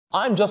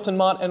I'm Justin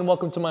Mott and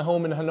welcome to my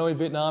home in Hanoi,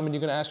 Vietnam. And you're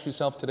gonna ask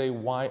yourself today,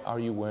 why are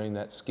you wearing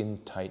that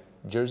skin-tight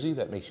jersey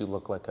that makes you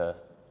look like a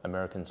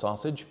American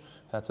sausage,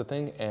 if that's a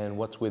thing? And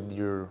what's with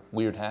your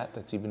weird hat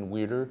that's even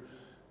weirder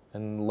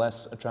and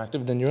less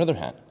attractive than your other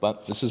hat?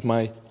 But this is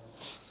my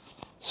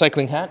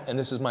cycling hat and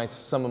this is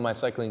some of my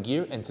cycling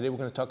gear. And today we're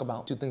gonna talk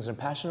about two things I'm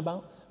passionate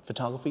about: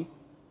 photography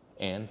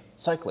and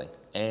cycling.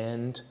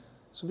 And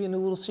this will be a new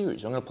little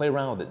series. I'm gonna play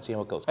around with it and see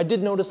how it goes. I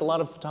did notice a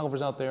lot of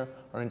photographers out there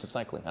are into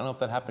cycling. I don't know if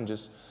that happened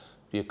just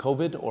via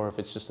COVID or if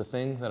it's just a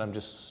thing that I'm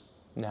just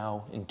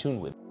now in tune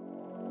with.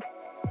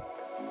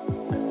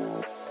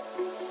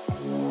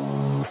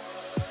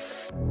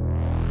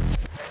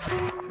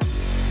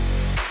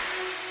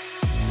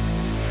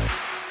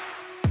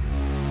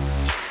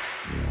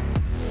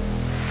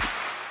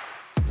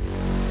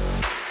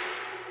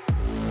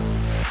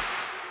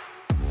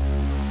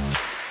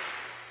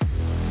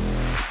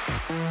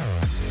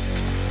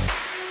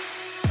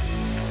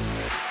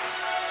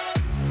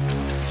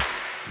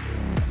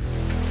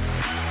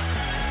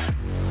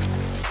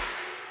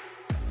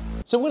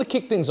 So I'm going to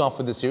kick things off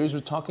with this series.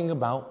 We're talking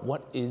about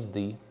what is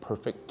the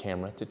perfect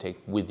camera to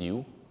take with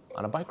you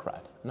on a bike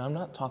ride. Now I'm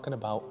not talking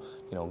about,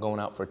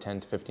 going out for a 10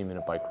 to 15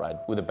 minute bike ride.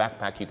 With a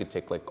backpack, you could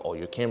take like all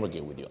your camera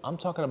gear with you. I'm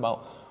talking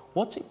about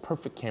what's a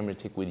perfect camera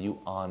to take with you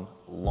on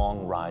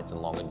long rides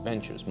and long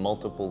adventures,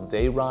 multiple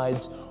day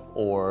rides,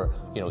 or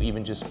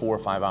even just 4 or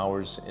 5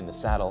 hours in the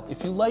saddle.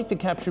 If you like to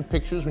capture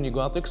pictures when you go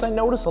out there, because I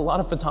notice a lot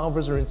of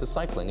photographers are into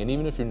cycling, and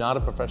even if you're not a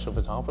professional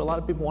photographer, a lot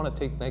of people want to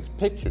take nice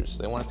pictures.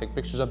 They want to take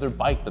pictures of their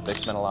bike that they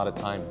spent a lot of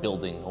time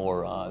building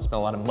or spent a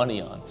lot of money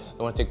on.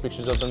 They want to take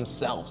pictures of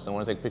themselves. They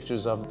want to take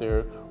pictures of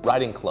their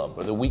riding club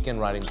or the weekend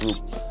riding group.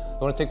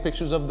 They want to take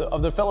pictures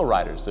of their fellow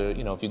riders.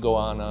 If you go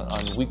on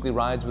weekly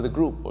rides with a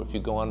group, or if you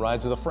go on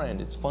rides with a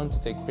friend, it's fun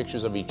to take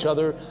pictures of each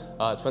other.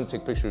 It's fun to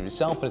take pictures of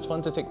yourself, and it's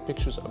fun to take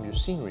pictures of your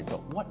scenery.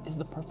 But what is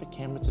the perfect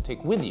camera to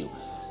take with you?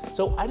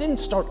 So I didn't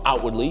start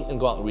outwardly and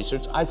go out and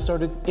research. I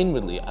started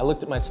inwardly. I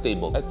looked at my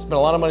stable. I spent a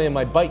lot of money on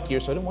my bike gear,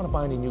 so I didn't want to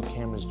buy any new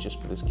cameras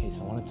just for this case.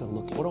 I wanted to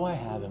look at what do I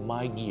have in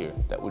my gear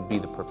that would be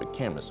the perfect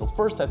camera. So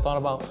first I thought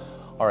about,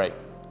 all right,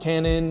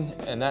 Canon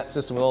and that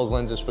system with all those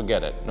lenses,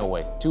 forget it. No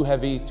way. Too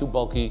heavy, too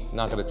bulky,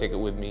 not gonna take it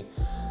with me.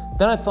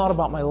 Then I thought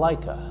about my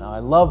Leica. Now I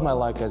love my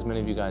Leica, as many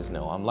of you guys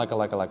know. I'm Leica. I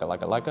like my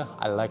Leica.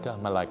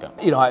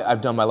 I've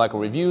done my Leica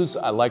reviews.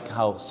 I like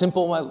how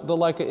simple the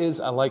Leica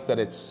is. I like that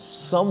it's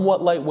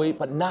somewhat lightweight,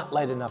 but not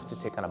light enough to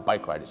take on a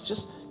bike ride. It's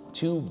just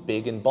too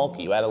big and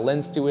bulky. You add a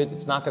lens to it,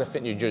 it's not gonna fit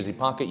in your jersey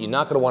pocket. You're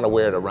not gonna wanna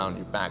wear it around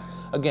your back.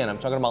 Again, I'm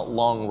talking about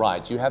long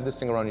rides. You have this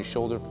thing around your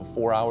shoulder for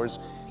 4 hours,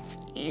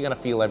 you're gonna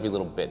feel every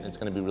little bit and it's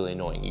gonna be really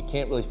annoying. You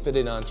can't really fit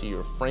it onto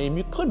your frame.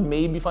 You could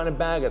maybe find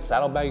a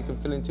saddle bag you can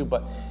fit into,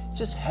 but it's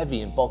just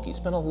heavy and bulky. You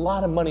spend a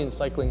lot of money in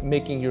cycling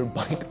making your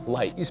bike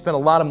light. You spend a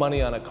lot of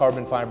money on a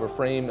carbon fiber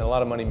frame and a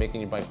lot of money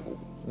making your bike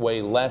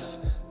weigh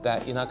less,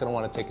 that you're not gonna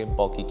wanna take a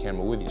bulky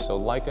camera with you. So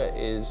Leica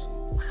is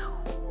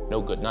no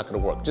good, not gonna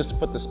work. Just to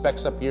put the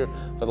specs up here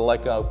for the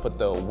Leica, I'll put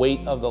the weight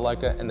of the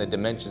Leica and the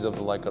dimensions of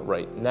the Leica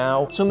right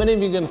now. So many of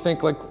you are gonna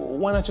think like,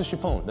 why not just your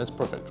phone? That's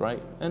perfect,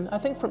 right? And I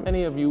think for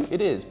many of you it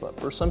is, but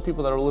for some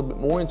people that are a little bit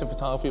more into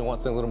photography and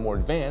want something a little more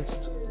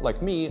advanced,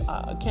 like me,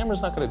 a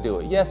camera's not gonna do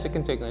it. Yes, it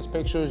can take nice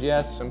pictures.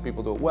 Yes, some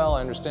people do it well,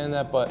 I understand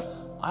that, but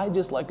I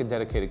just like a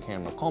dedicated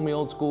camera. Call me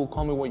old school,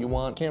 call me what you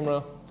want.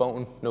 Camera,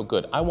 phone, no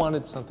good. I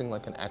wanted something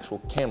like an actual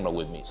camera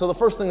with me. So the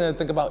first thing that I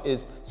think about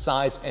is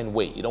size and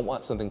weight. You don't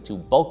want something too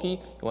bulky.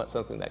 You want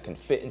something that can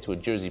fit into a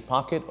jersey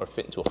pocket or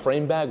fit into a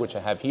frame bag, which I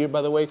have here,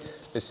 by the way.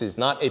 This is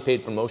not a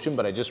paid promotion,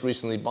 but I just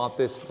recently bought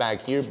this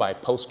bag here by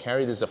Post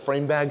Carry. This is a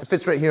frame bag. It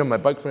fits right here on my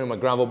bike frame, my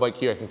gravel bike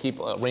here. I can keep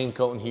a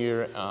raincoat in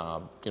here,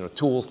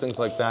 tools, things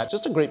like that.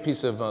 Just a great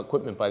piece of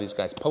equipment by these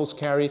guys, Post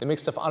Carry. They make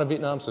stuff out of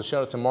Vietnam, so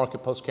shout out to Mark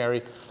at Post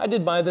Carry. I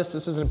did buy this.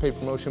 This isn't a paid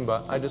promotion,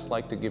 but I just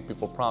like to give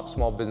people props,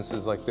 small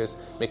businesses like this,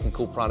 making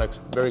cool products.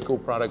 Very cool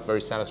product,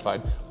 very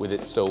satisfied with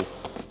it so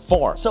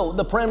far. So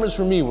the parameters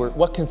for me were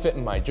what can fit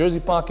in my jersey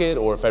pocket,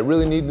 or if I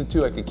really needed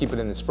to, I could keep it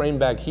in this frame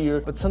bag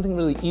here. But something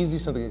really easy,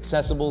 something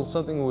accessible,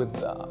 something with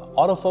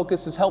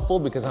autofocus is helpful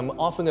because I'm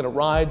often gonna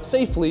ride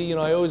safely.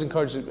 I always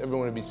encourage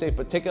everyone to be safe,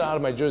 but take it out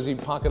of my jersey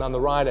pocket on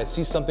the ride. I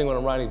see something when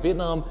I'm riding.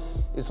 Vietnam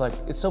is like,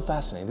 it's so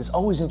fascinating. There's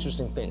always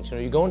interesting things.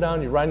 You're going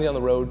down, you're riding down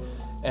the road,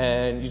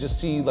 and you just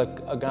see like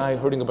a guy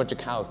herding a bunch of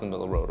cows in the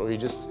middle of the road, or you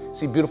just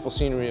see beautiful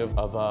scenery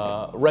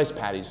of rice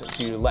paddies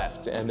to your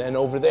left, and then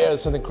over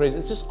there's something crazy.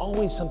 It's just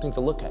always something to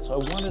look at. So I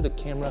wanted a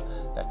camera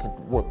that could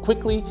work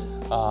quickly.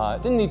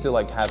 Didn't need to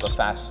like have a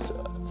fast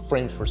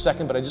frames per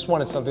second, but I just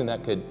wanted something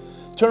that could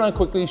turn on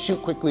quickly,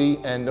 shoot quickly,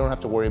 and don't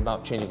have to worry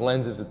about changing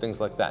lenses and things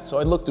like that. So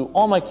I looked through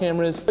all my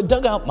cameras, but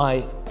dug out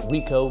my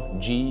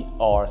Ricoh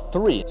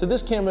GR3. So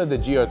this camera, the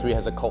GR3,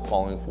 has a cult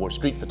following for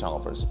street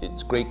photographers.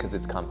 It's great because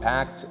it's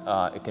compact.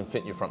 It can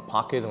fit in your front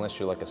pocket unless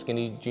you're like a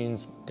skinny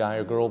jeans guy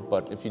or girl,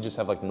 but if you just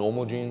have like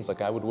normal jeans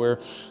like I would wear,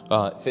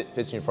 it fits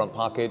in your front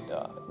pocket.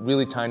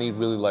 Really tiny,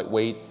 really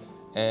lightweight.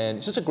 And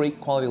it's just a great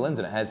quality lens,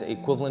 and it has the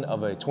equivalent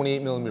of a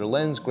 28mm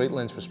lens, great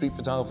lens for street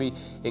photography.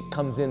 It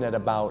comes in at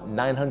about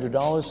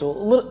 $900, so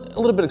a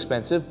little bit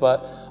expensive, but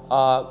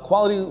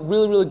quality,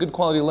 really good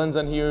quality lens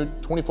on here,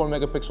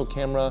 24-megapixel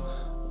camera,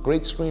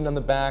 great screen on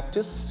the back,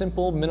 just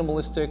simple,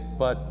 minimalistic,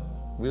 but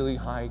really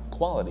high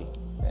quality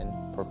and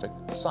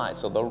perfect size.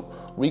 So the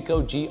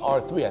Ricoh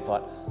GR3, I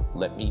thought,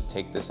 let me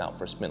take this out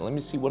for a spin. Let me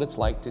see what it's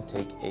like to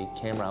take a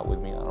camera out with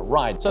me on a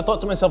ride. So I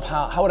thought to myself,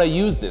 how would I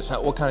use this?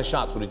 What kind of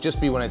shots? Would it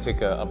just be when I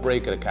take a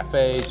break at a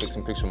cafe, take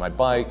some pictures of my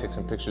bike, take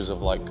some pictures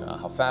of like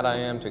how fat I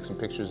am, take some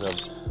pictures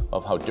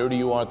of how dirty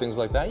you are, things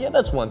like that? Yeah,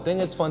 that's one thing.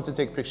 It's fun to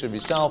take a picture of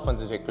yourself, fun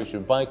to take a picture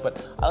of your bike,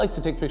 but I like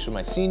to take pictures of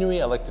my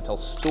scenery. I like to tell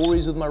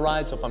stories with my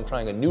ride. So if I'm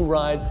trying a new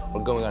ride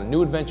or going on a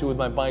new adventure with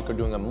my bike or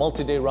doing a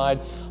multi-day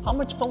ride, how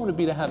much fun would it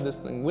be to have this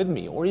thing with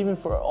me? Or even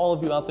for all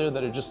of you out there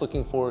that are just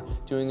looking for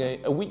doing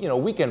a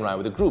weekend ride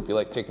with a group. You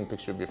like taking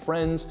pictures of your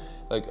friends,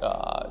 like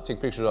take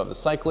pictures of the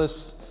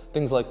cyclists,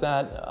 things like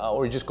that,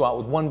 or you just go out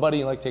with one buddy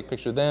and like take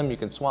pictures of them. You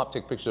can swap,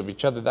 take pictures of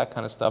each other, that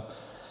kind of stuff.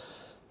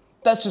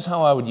 That's just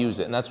how I would use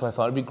it, and that's why I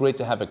thought it'd be great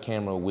to have a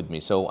camera with me.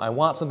 So I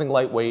want something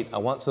lightweight, I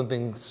want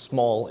something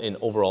small in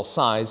overall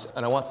size,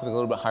 and I want something a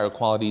little bit higher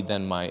quality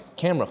than my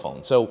camera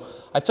phone. So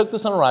I took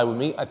this on a ride with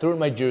me. I threw it in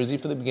my jersey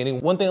for the beginning.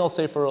 One thing I'll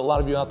say for a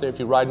lot of you out there, if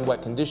you ride in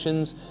wet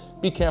conditions,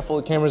 be careful,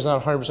 the camera's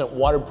not 100%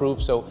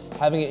 waterproof, so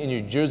having it in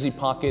your jersey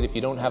pocket, if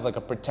you don't have like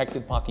a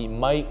protected pocket, you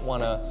might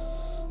wanna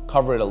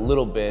cover it a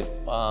little bit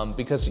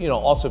because, you know,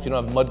 also if you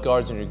don't have mud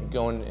guards and you're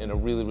going in a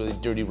really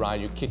dirty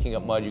ride, you're kicking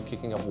up mud, you're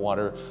kicking up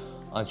water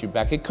onto your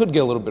back. It could get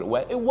a little bit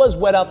wet. It was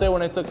wet out there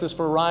when I took this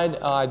for a ride.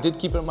 I did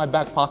keep it in my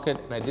back pocket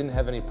and I didn't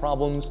have any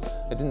problems.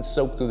 It didn't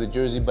soak through the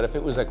jersey, but if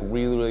it was like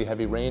really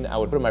heavy rain, I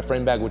would put it in my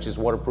frame bag, which is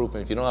waterproof.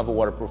 And if you don't have a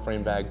waterproof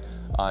frame bag,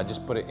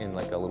 just put it in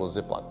like a little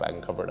Ziploc bag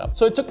and cover it up.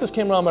 So I took this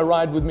camera on my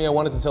ride with me. I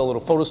wanted to tell a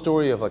little photo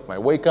story of like my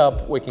waking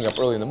up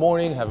early in the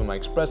morning, having my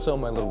espresso,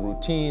 my little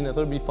routine. I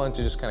thought it'd be fun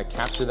to just kind of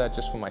capture that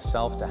just for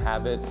myself to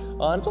have it.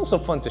 And it's also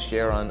fun to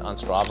share on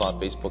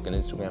Strava, Facebook, and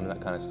Instagram and that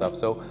kind of stuff.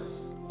 So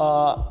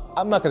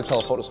I'm not going to tell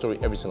a photo story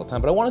every single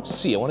time, but I wanted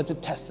to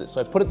test this. So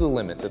I put it to the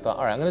limits. I thought,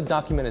 all right, I'm going to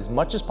document as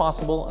much as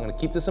possible. I'm going to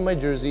keep this in my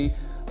jersey,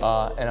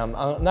 and I'm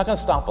not going to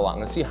stop a lot. I'm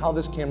going to see how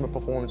this camera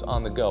performs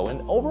on the go. And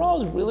overall,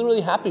 I was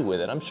really happy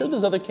with it. I'm sure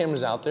there's other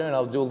cameras out there, and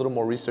I'll do a little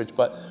more research,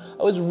 but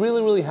I was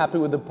really happy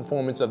with the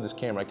performance of this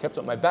camera. I kept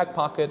it in my back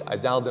pocket. I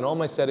dialed in all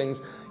my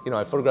settings. You know,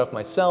 I photographed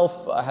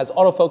myself. It has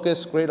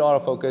autofocus, great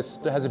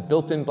autofocus. It has a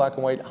built-in black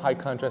and white high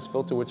contrast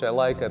filter, which I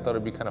like. I thought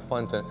it'd be kind of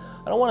fun to,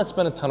 I don't want to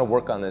spend a ton of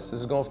work on this.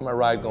 This is going for my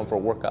ride, going for a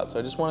workout. So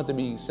I just want it to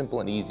be simple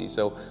and easy.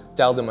 So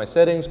dialed in my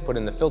settings, put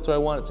in the filter I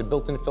want. It's a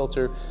built-in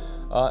filter.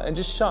 And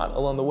just shot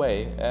along the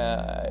way.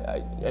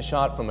 I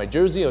shot from my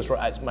jersey.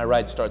 My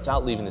ride starts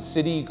out leaving the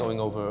city, going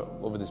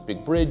over this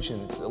big bridge,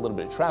 and it's a little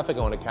bit of traffic. I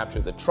want to capture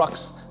the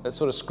trucks that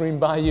sort of scream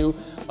by you.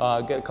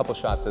 Get a couple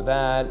shots of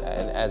that,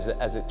 and as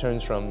it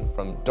turns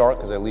from dark,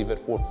 because I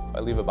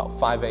leave about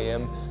 5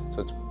 a.m.,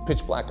 so it's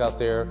pitch black out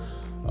there.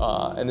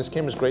 And this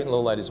camera's great in low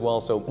light as well,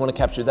 so I want to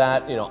capture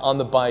that, you know, on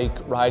the bike,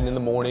 riding in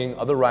the morning,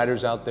 other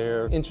riders out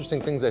there,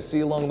 interesting things I see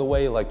along the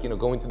way, like, you know,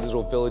 going to these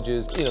little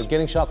villages, you know,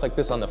 getting shots like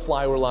this on the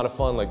fly were a lot of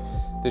fun. Like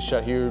this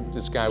shot here,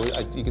 this guy,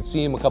 you could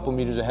see him a couple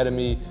meters ahead of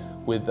me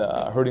with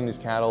herding these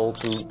cattle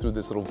through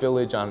this little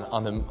village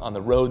on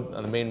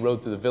the main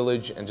road through the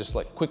village, and just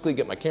like quickly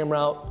get my camera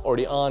out,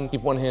 already on,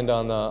 keep one hand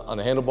on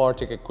the handlebar,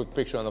 take a quick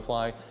picture on the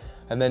fly,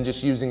 and then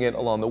just using it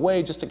along the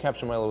way just to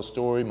capture my little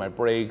story, my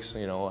breaks,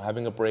 you know,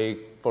 having a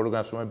break,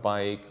 photographs of my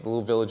bike, the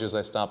little villages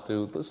I stopped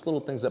through, those little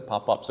things that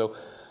pop up. So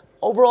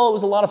overall, it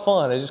was a lot of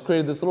fun. I just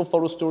created this little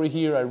photo story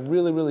here. I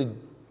really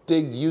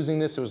digged using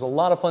this. It was a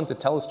lot of fun to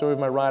tell a story of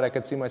my ride. I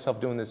could see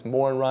myself doing this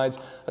more on rides.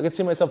 I could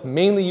see myself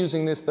mainly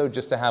using this though,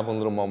 just to have when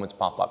little moments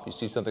pop up. You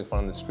see something fun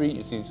on the street,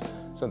 you see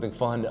something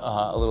fun,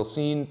 a little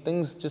scene,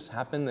 things just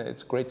happen.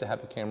 It's great to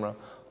have a camera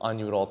on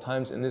you at all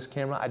times. In this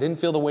camera, I didn't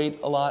feel the weight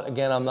a lot.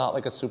 Again, I'm not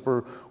like a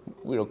super,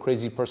 you know,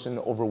 crazy person,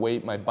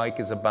 overweight. My bike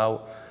is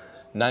about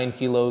 9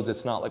 kilos.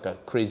 It's not like a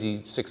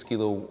crazy 6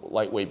 kilo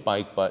lightweight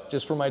bike, but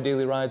just for my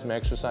daily rides, my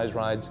exercise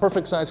rides.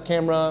 Perfect size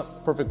camera,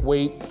 perfect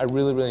weight. I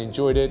really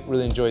enjoyed it.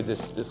 Really enjoyed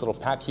this little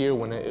pack here.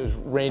 When it was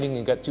raining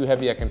and got too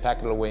heavy, I can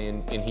pack it away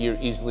in here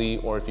easily,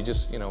 or if you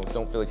just, you know,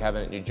 don't feel like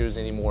having it in your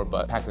jersey anymore,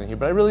 but pack it in here.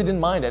 But I really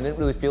didn't mind. I didn't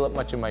really feel it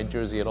much in my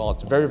jersey at all.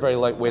 It's very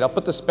lightweight. I'll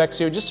put the specs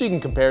here just so you can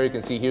compare. You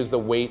can see here's the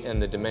weight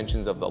and the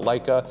dimensions of the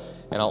Leica,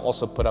 and I'll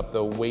also put up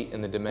the weight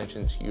and the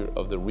dimensions here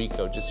of the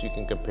Ricoh, just so you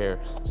can compare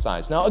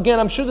size. Now, again,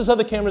 I'm sure there's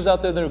other cameras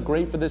out there that are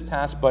great for this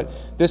task, but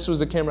this was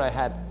the camera I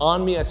had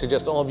on me. I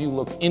suggest all of you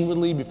look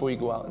inwardly before you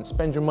go out and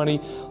spend your money.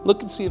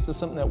 Look and see if there's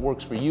something that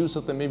works for you,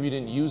 something maybe you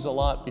didn't use a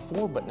lot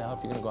before, but now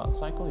if you're gonna go out and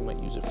cycle, you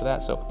might use it for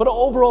that. So, but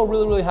overall,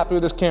 really happy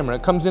with this camera.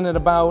 It comes in at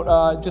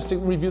about, just to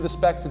review the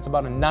specs, it's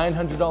about a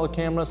 $900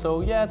 camera,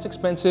 so yeah, it's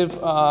expensive.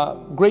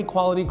 Great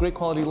quality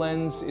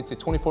lens. It's a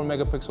 24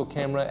 megapixel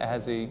camera. It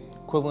has a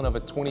equivalent of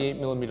a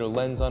 28mm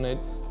lens on it.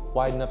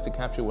 wide enough to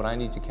capture what I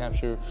need to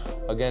capture.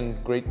 Again,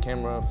 great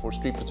camera for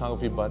street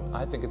photography, but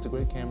I think it's a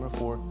great camera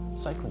for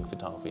cycling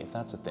photography, if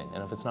that's a thing.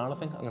 And if it's not a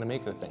thing, I'm gonna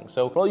make it a thing.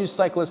 So for all you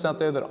cyclists out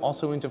there that are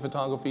also into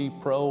photography,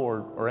 pro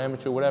or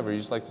amateur, whatever, you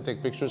just like to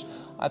take pictures,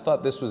 I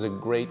thought this was a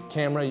great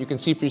camera. You can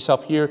see for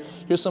yourself here.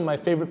 Here's some of my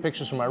favorite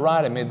pictures from my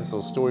ride. I made this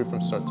little story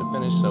from start to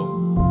finish,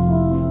 so.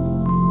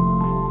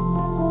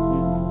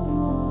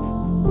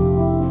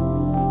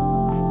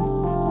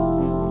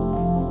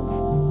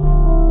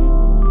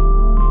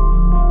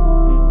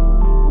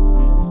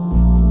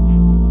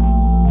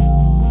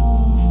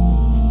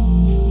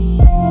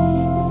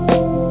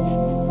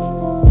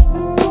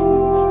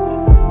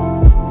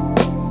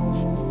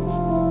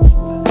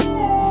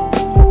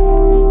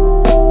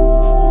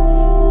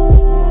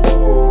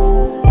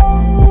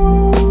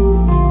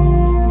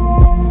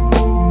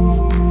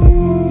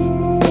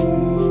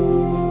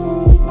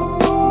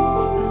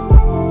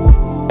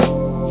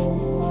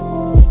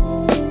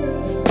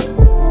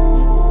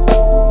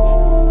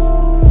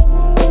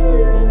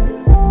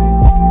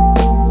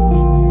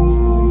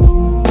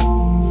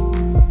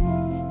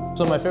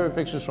 Some of my favorite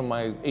pictures from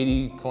my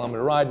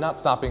 80-kilometer ride, not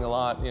stopping a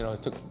lot, you know, I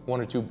took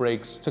 1 or 2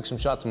 breaks, took some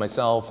shots of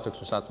myself, took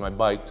some shots of my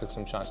bike, took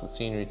some shots of the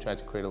scenery, tried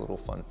to create a little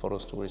fun photo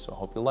story. So I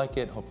hope you like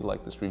it, hope you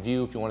like this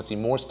review. If you want to see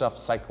more stuff,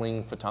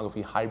 cycling,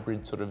 photography,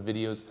 hybrid sort of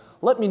videos,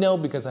 let me know,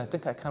 because I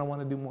think I kind of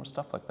want to do more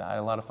stuff like that. I had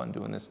a lot of fun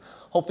doing this.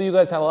 Hopefully you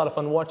guys had a lot of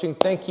fun watching.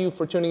 Thank you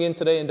for tuning in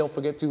today, and don't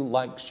forget to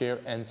like, share,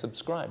 and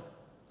subscribe.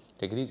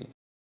 Take it easy.